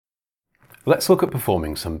Let's look at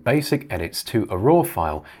performing some basic edits to a RAW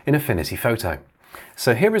file in Affinity Photo.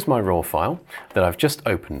 So here is my RAW file that I've just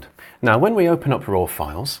opened. Now when we open up RAW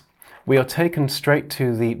files, we are taken straight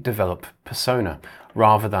to the develop persona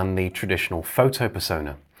rather than the traditional photo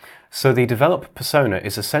persona. So the develop persona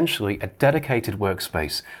is essentially a dedicated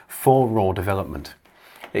workspace for RAW development.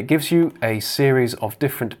 It gives you a series of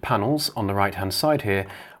different panels on the right hand side here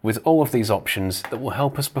with all of these options that will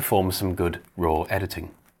help us perform some good RAW editing.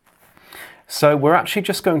 So we're actually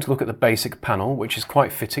just going to look at the basic panel, which is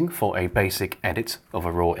quite fitting for a basic edit of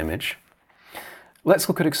a RAW image. Let's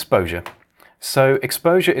look at exposure. So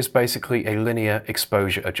exposure is basically a linear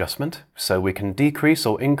exposure adjustment, so we can decrease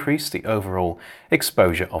or increase the overall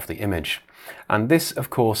exposure of the image. And this, of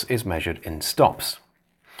course, is measured in stops.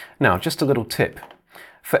 Now, just a little tip.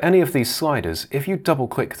 For any of these sliders, if you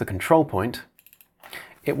double-click the control point,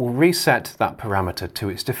 it will reset that parameter to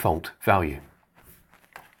its default value.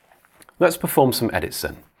 Let's perform some edits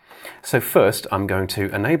then. So first, I'm going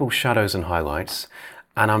to enable shadows and highlights,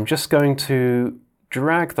 and I'm just going to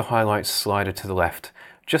drag the highlights slider to the left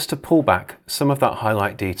just to pull back some of that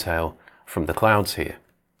highlight detail from the clouds here.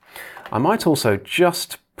 I might also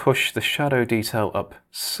just push the shadow detail up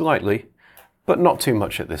slightly, but not too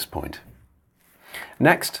much at this point.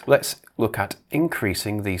 Next, let's look at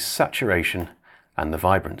increasing the saturation and the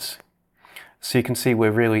vibrance. So you can see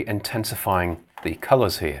we're really intensifying the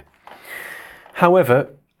colours here. However,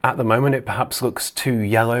 at the moment it perhaps looks too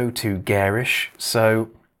yellow, too garish, so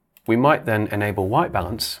we might then enable white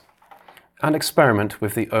balance and experiment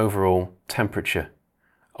with the overall temperature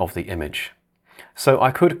of the image. So I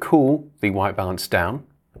could cool the white balance down.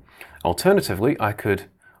 Alternatively, I could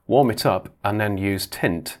warm it up and then use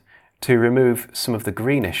tint to remove some of the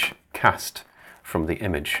greenish cast from the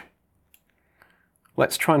image.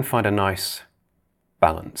 Let's try and find a nice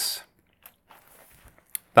balance.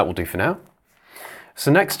 That will do for now. So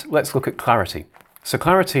next, let's look at clarity. So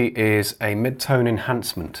clarity is a mid-tone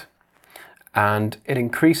enhancement, and it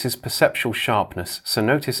increases perceptual sharpness. So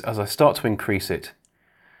notice as I start to increase it,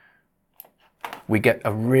 we get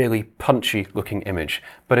a really punchy looking image,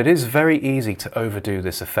 but it is very easy to overdo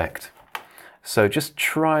this effect. So just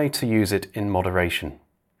try to use it in moderation.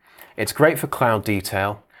 It's great for cloud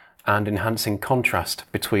detail and enhancing contrast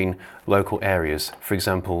between local areas, for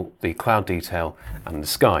example, the cloud detail and the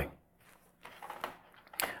sky.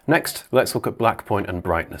 Next, let's look at black point and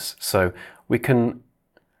brightness. So we can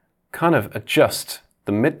kind of adjust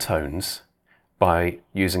the midtones by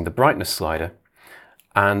using the brightness slider,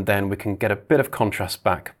 and then we can get a bit of contrast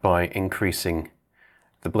back by increasing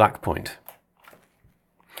the black point.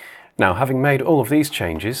 Now, having made all of these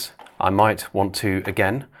changes, I might want to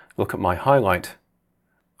again look at my highlight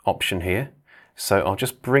option here. So I'll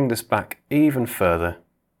just bring this back even further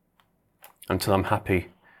until I'm happy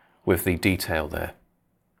with the detail there.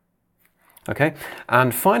 Okay,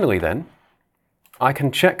 and finally then, I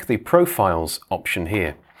can check the profiles option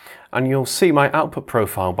here, and you'll see my output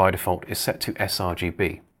profile by default is set to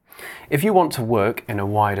sRGB. If you want to work in a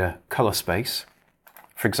wider color space,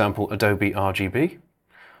 for example Adobe RGB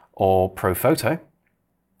or ProPhoto,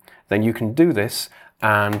 then you can do this,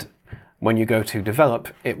 and when you go to develop,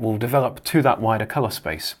 it will develop to that wider color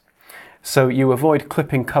space. So you avoid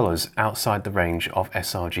clipping colors outside the range of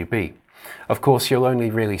sRGB. Of course, you'll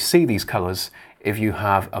only really see these colors if you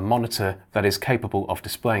have a monitor that is capable of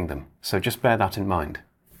displaying them. So just bear that in mind.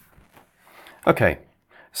 Okay,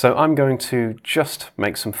 so I'm going to just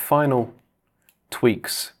make some final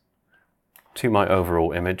tweaks to my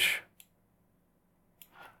overall image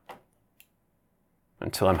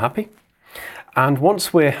until I'm happy. And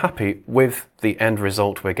once we're happy with the end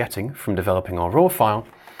result we're getting from developing our RAW file,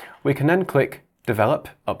 we can then click Develop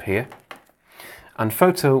up here, and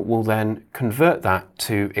Photo will then convert that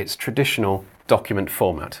to its traditional document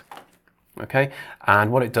format. Okay,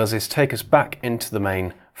 and what it does is take us back into the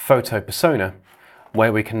main photo persona,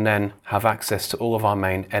 where we can then have access to all of our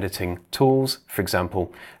main editing tools, for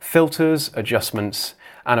example, filters, adjustments,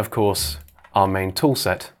 and of course, our main tool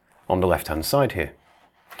set on the left-hand side here.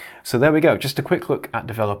 So there we go, just a quick look at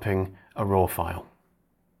developing a RAW file.